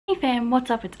Hey fam, what's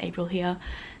up? It's April here.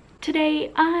 Today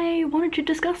I wanted to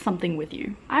discuss something with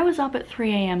you. I was up at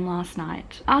 3 AM last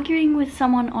night arguing with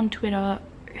someone on Twitter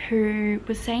who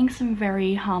was saying some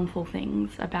very harmful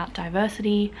things about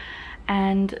diversity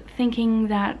and thinking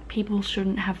that people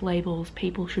shouldn't have labels,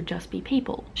 people should just be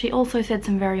people. She also said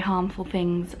some very harmful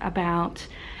things about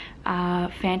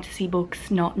fantasy books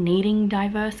not needing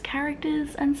diverse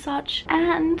characters and such,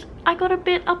 and I got a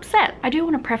bit upset. I do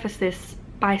want to preface this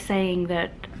by saying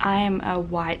that I am a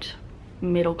white,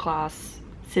 middle-class,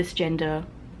 cisgender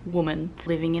woman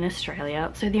living in Australia,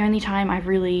 so the only time I've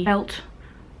really felt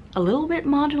a little bit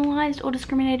marginalized or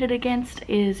discriminated against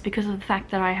is because of the fact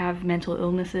that I have mental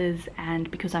illnesses and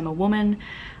because I'm a woman.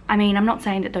 I mean, I'm not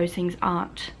saying that those things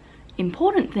aren't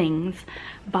important things,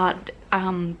 but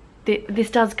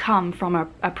this does come from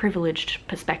a privileged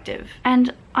perspective.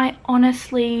 And I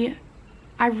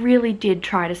really did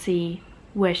try to see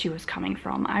where she was coming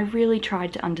from. I really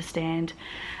tried to understand,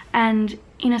 and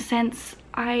in a sense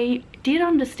I did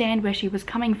understand where she was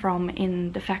coming from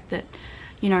in the fact that,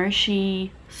 you know,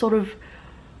 she sort of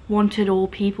wanted all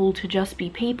people to just be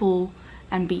people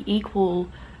and be equal,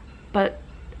 but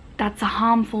that's a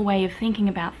harmful way of thinking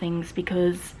about things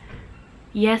because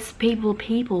yes, people are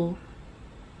people,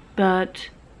 but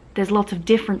there's lots of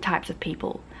different types of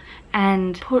people,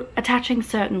 and attaching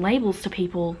certain labels to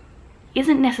people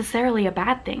isn't necessarily a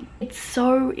bad thing. It's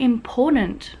so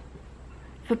important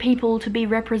for people to be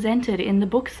represented in the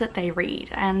books that they read,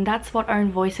 and that's what Own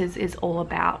Voices is all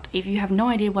about. If you have no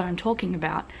idea what I'm talking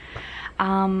about,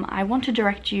 I want to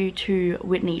direct you to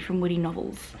Whitney from Witty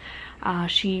Novels.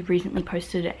 She recently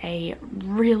posted a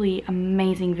really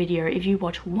amazing video. If you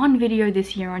watch one video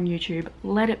this year on YouTube,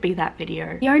 let it be that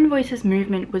video. The Own Voices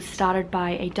movement was started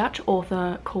by a Dutch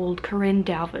author called Corinne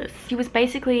Dalvis. She was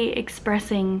basically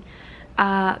expressing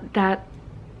that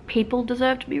people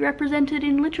deserve to be represented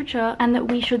in literature and that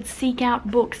we should seek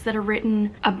out books that are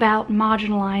written about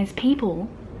marginalized people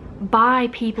by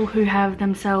people who have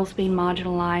themselves been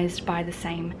marginalized by the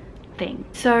same thing.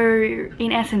 So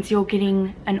in essence, you're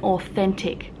getting an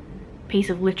authentic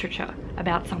piece of literature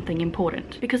about something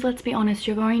important. Because let's be honest,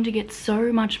 you're going to get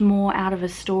so much more out of a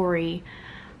story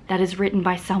that is written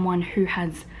by someone who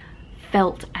has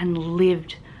felt and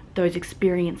lived those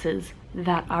experiences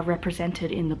that are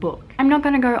represented in the book. I'm not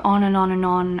going to go on and on and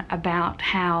on about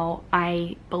how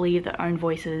I believe that Own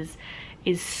Voices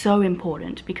is so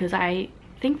important, because I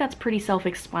think that's pretty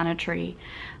self-explanatory,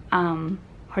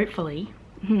 hopefully.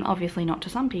 Obviously not to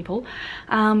some people,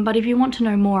 but if you want to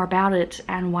know more about it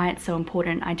and why it's so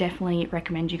important, I definitely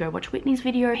recommend you go watch Whitney's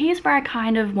video. Here's where I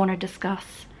kind of want to discuss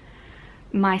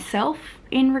myself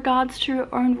in regards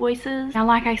to Own Voices. Now,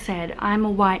 like I said, I'm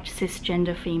a white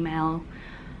cisgender female,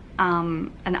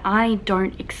 and I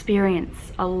don't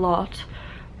experience a lot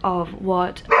of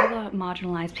what other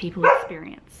marginalized people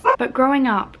experience. But growing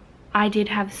up, I did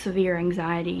have severe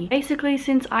anxiety, basically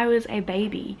since I was a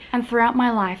baby. And throughout my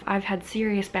life, I've had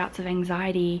serious bouts of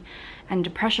anxiety and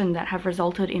depression that have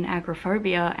resulted in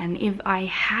agoraphobia. And if I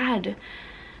had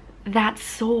that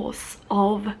source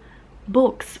of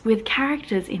books with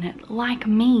characters in it like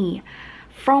me,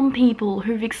 from people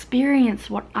who've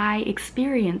experienced what I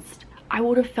experienced, I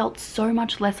would have felt so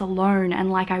much less alone and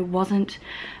like I wasn't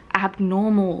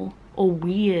abnormal or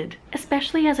weird.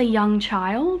 Especially as a young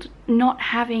child, not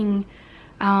having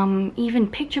even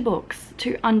picture books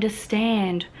to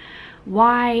understand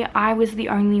why I was the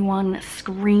only one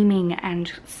screaming and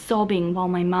sobbing while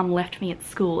my mum left me at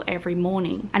school every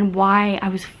morning, and why I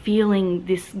was feeling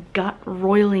this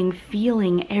gut-roiling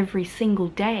feeling every single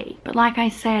day. But like I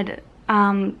said,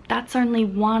 that's only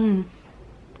one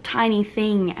tiny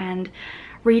thing, and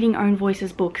reading Own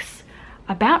Voices books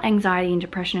about anxiety and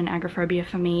depression and agoraphobia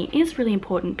for me is really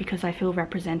important because I feel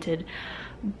represented.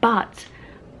 But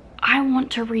I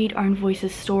want to read Own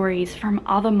Voices stories from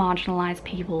other marginalized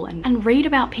people and read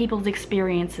about people's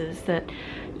experiences that,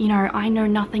 you know, I know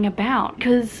nothing about.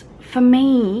 Because for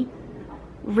me,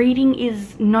 reading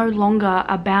is no longer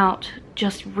about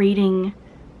just reading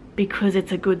because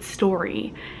it's a good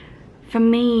story. For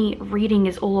me, reading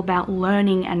is all about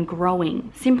learning and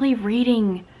growing. Simply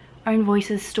reading Own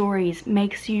Voices stories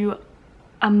makes you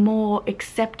a more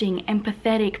accepting,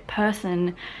 empathetic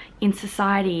person in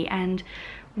society, and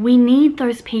we need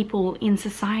those people in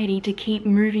society to keep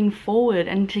moving forward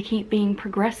and to keep being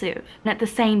progressive. And at the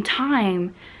same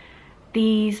time,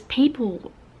 these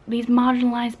people, these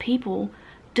marginalized people,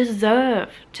 deserve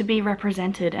to be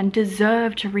represented and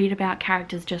deserve to read about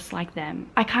characters just like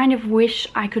them. I kind of wish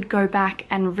I could go back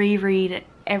and reread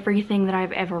everything that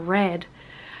I've ever read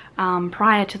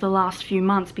prior to the last few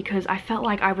months, because I felt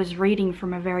like I was reading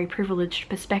from a very privileged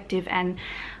perspective, and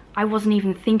I wasn't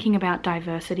even thinking about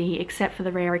diversity, except for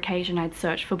the rare occasion I'd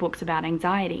search for books about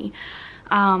anxiety.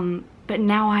 But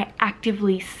now I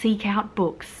actively seek out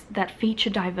books that feature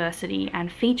diversity and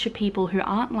feature people who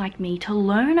aren't like me, to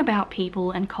learn about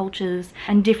people and cultures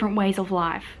and different ways of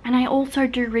life. And I also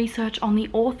do research on the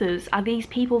authors. Are these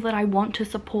people that I want to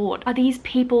support? Are these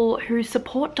people who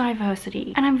support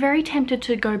diversity? And I'm very tempted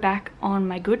to go back on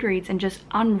my Goodreads and just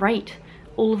unrate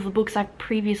all of the books I've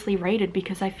previously rated,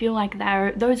 because I feel like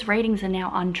those ratings are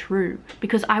now untrue,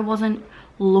 because I wasn't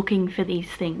looking for these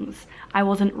things. I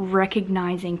wasn't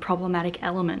recognizing problematic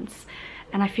elements,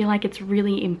 and I feel like it's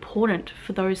really important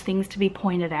for those things to be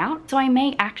pointed out. So I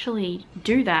may actually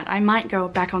do that. I might go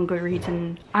back on Goodreads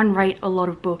and unrate a lot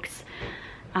of books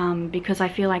because I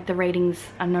feel like the ratings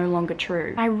are no longer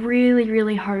true. I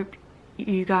really hope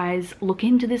you guys look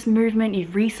into this movement, you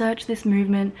research this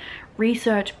movement,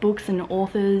 research books and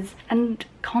authors, and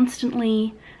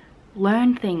constantly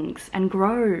learn things and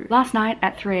grow. Last night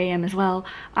at 3 AM as well,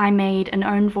 I made an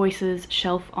Own Voices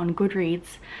shelf on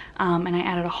Goodreads, and I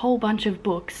added a whole bunch of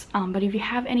books. But if you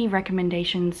have any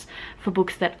recommendations for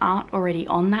books that aren't already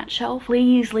on that shelf,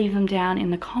 please leave them down in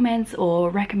the comments,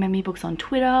 or recommend me books on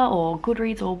Twitter or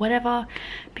Goodreads or whatever,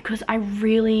 because I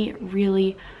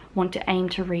really want to aim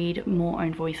to read more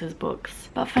Own Voices books.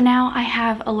 But for now, I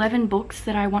have 11 books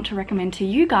that I want to recommend to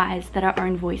you guys that are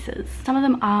Own Voices. Some of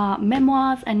them are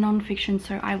memoirs and non-fiction,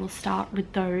 so I will start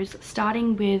with those,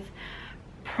 starting with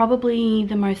probably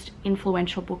the most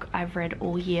influential book I've read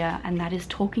all year, and that is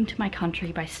Talking to My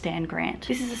Country by Stan Grant.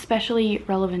 This is especially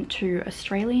relevant to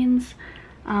Australians.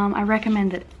 I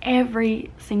recommend that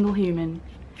every single human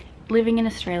living in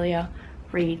Australia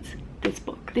reads this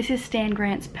book. This is Stan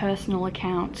Grant's personal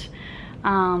account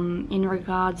in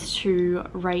regards to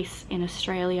race in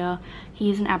Australia. He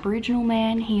is an Aboriginal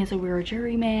man, he is a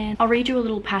Wiradjuri man. I'll read you a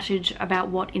little passage about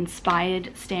what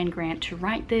inspired Stan Grant to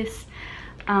write this.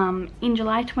 In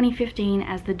July 2015,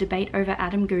 as the debate over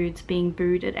Adam Goodes being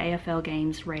booed at AFL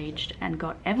games raged and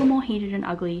got ever more heated and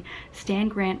ugly, Stan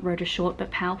Grant wrote a short but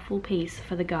powerful piece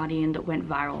for The Guardian that went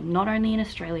viral, not only in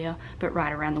Australia, but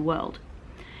right around the world.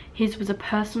 His was a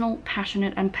personal,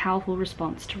 passionate and powerful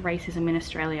response to racism in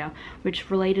Australia, which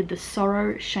related the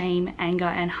sorrow, shame, anger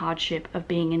and hardship of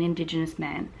being an Indigenous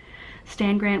man.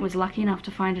 Stan Grant was lucky enough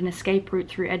to find an escape route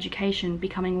through education,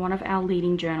 becoming one of our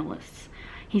leading journalists.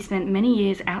 He spent many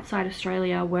years outside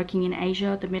Australia, working in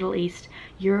Asia, the Middle East,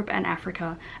 Europe and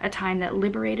Africa, a time that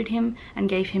liberated him and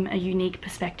gave him a unique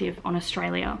perspective on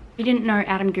Australia. If you didn't know,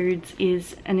 Adam Goodes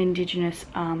is an Indigenous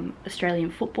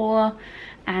Australian footballer,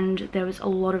 and there was a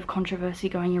lot of controversy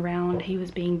going around. He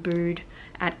was being booed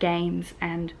at games,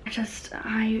 and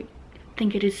I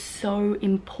think it is so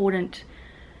important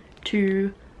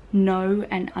to know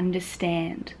and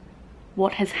understand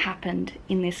what has happened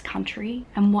in this country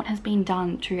and what has been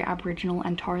done to Aboriginal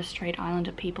and Torres Strait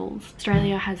Islander peoples.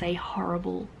 Australia has a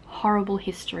horrible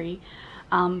history,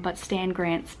 but Stan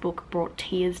Grant's book brought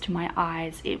tears to my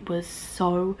eyes. It was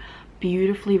so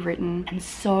beautifully written and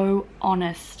so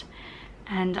honest,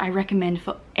 and I recommend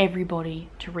for everybody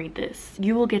to read this.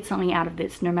 You will get something out of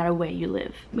this no matter where you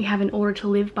live. We have In Order to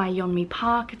Live by Yeonmi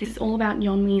Park. This is all about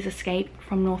Yeonmi's escape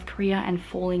from North Korea and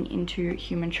falling into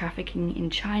human trafficking in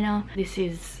China. This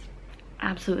is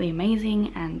absolutely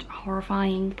amazing and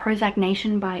horrifying. Prozac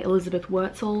Nation by Elizabeth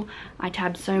Wurtzel. I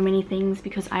tabbed so many things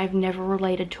because I have never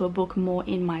related to a book more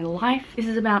in my life. This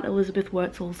is about Elizabeth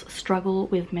Wurtzel's struggle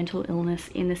with mental illness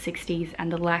in the 60s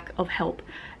and the lack of help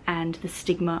and the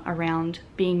stigma around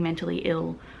being mentally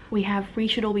ill. We have We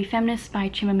Should All Be Feminists by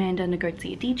Chimamanda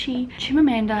Ngozi Adichie.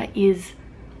 Chimamanda is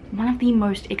one of the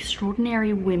most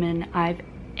extraordinary women I've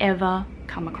ever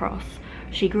come across.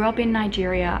 She grew up in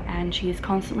Nigeria and she is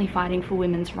constantly fighting for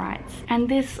women's rights. And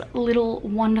this little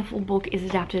wonderful book is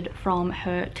adapted from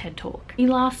her TED Talk. The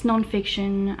last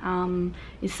non-fiction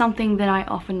is something that I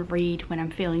often read when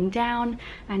I'm feeling down,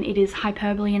 and it is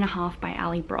Hyperbole and a Half by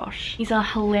Ali Brosh. These are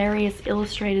hilarious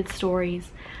illustrated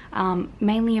stories,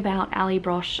 mainly about Ali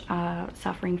Brosh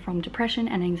suffering from depression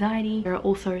and anxiety. There are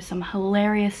also some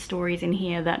hilarious stories in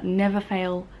here that never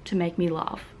fail to make me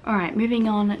laugh. Alright, moving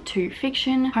on to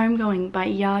fiction. Homegoing by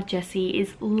Ya Jessie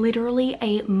is literally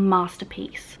a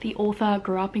masterpiece. The author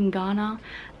grew up in Ghana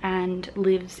and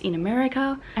lives in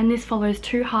America, and this follows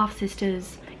two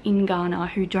half-sisters in Ghana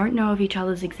who don't know of each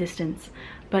other's existence,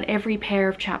 but every pair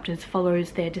of chapters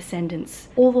follows their descendants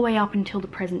all the way up until the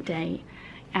present day.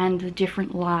 and the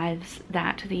different lives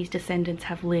that these descendants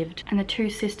have lived. And the two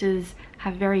sisters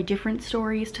have very different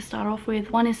stories to start off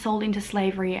with. One is sold into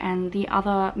slavery and the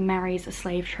other marries a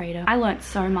slave trader. I learnt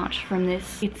so much from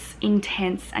this. It's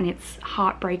intense and it's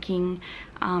heartbreaking.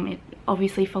 It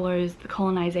obviously follows the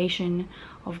colonization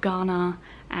of Ghana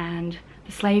and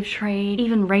the slave trade,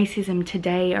 even racism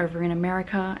today over in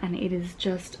America, and it is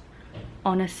just,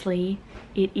 honestly,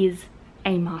 it is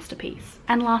a masterpiece.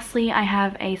 And lastly, I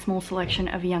have a small selection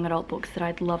of young adult books that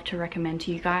I'd love to recommend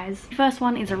to you guys. The first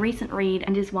one is a recent read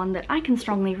and is one that I can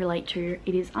strongly relate to.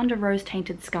 It is Under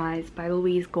Rose-Tainted Skies by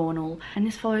Louise Gornall, and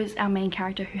this follows our main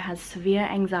character who has severe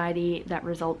anxiety that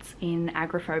results in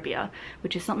agoraphobia,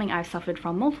 which is something I've suffered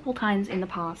from multiple times in the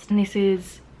past. And this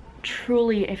is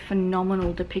truly a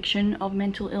phenomenal depiction of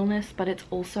mental illness, but it's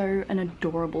also an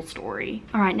adorable story.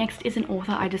 Alright, next is an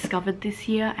author I discovered this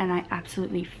year and I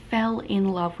absolutely fell in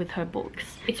love with her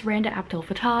books. It's Randa Abdel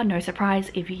Fattah, no surprise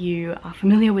if you are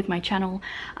familiar with my channel.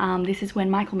 This is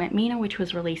When Michael Met Mina, which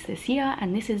was released this year,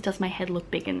 and this is Does My Head Look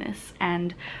Big in This?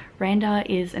 And Randa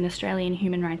is an Australian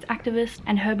human rights activist,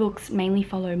 and her books mainly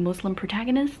follow Muslim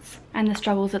protagonists and the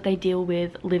struggles that they deal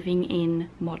with living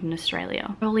in modern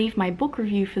Australia. I'll leave my book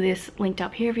review for this linked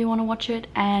up here if you want to watch it,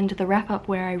 and the wrap up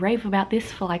where I rave about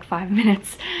this for like 5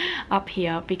 minutes up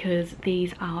here, because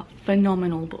these are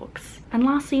phenomenal books. And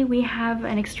lastly, we have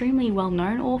an extremely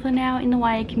well-known author now in the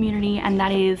YA community, and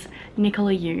that is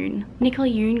Nicola Yoon. Nicola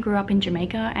Yoon grew up in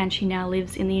Jamaica and she now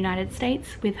lives in the United States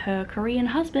with her Korean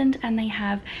husband, and they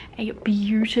have a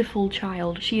beautiful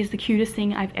child. She is the cutest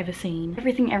thing I've ever seen.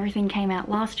 Everything came out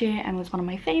last year and was one of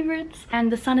my favorites. And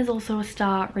The Sun Is Also a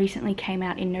Star recently came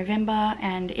out in November,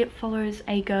 and it follows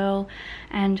a girl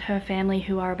and her family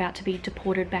who are about to be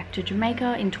deported back to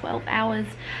Jamaica in 12 hours.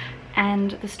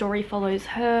 And the story follows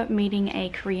her meeting a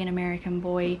Korean American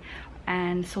boy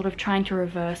and sort of trying to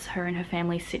reverse her and her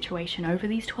family's situation over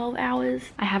these 12 hours.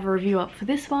 I have a review up for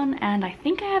this one, and I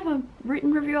think I have a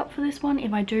written review up for this one.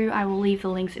 If I do, I will leave the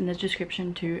links in the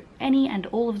description to any and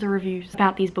all of the reviews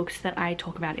about these books that I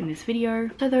talk about in this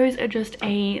video. So those are just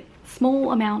a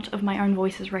small amount of my own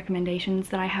voices recommendations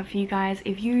that I have for you guys.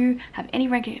 If you have any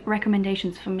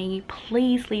recommendations for me,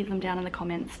 please leave them down in the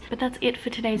comments. But that's it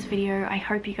for today's video. I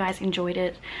hope you guys enjoyed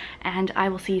it, and I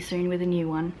will see you soon with a new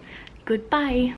one. Goodbye!